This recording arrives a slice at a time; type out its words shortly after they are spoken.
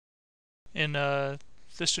In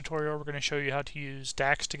this tutorial, we're going to show you how to use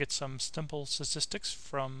DAX to get some simple statistics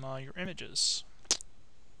from your images.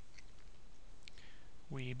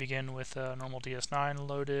 We begin with a normal DS9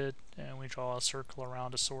 loaded, and we draw a circle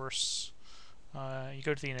around a source. You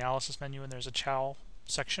go to the analysis menu, and there's a CIAO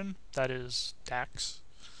section. That is DAX.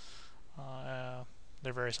 There are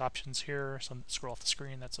various options here. Some scroll off the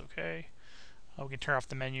screen, that's okay. We can turn off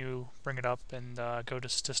the menu, bring it up, and go to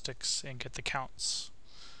Statistics and get the counts.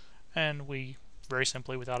 And we very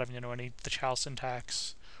simply, without having to know any of the CIAO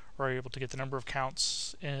syntax, are able to get the number of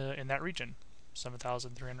counts in that region,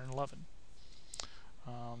 7,311.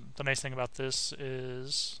 The nice thing about this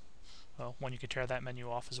is, well, one, you can tear that menu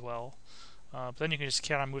off as well, but then you can just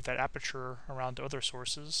kind of move that aperture around to other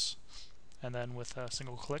sources, and then with a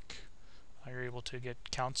single click, you're able to get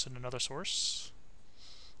counts in another source,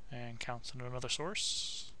 and counts in another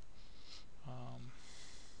source.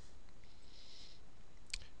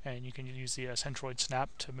 And you can use the centroid snap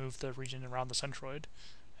to move the region around the centroid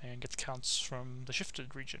and get the counts from the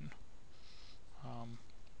shifted region.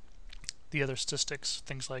 The other statistics,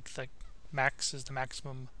 things like the max is the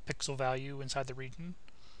maximum pixel value inside the region.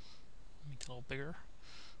 Make it a little bigger.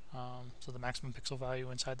 So the maximum pixel value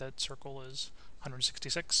inside that circle is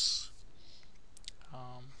 166.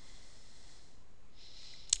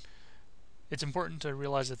 It's important to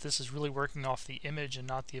realize that this is really working off the image and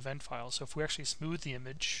not the event file. So if we actually smooth the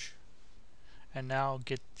image and now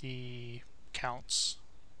get the counts,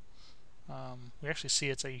 we actually see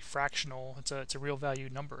it's a fractional, it's a real value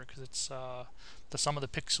number because it's the sum of the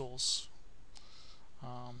pixels.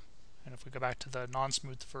 And if we go back to the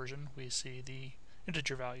non-smooth version, we see the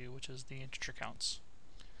integer value, which is the integer counts.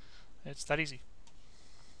 It's that easy.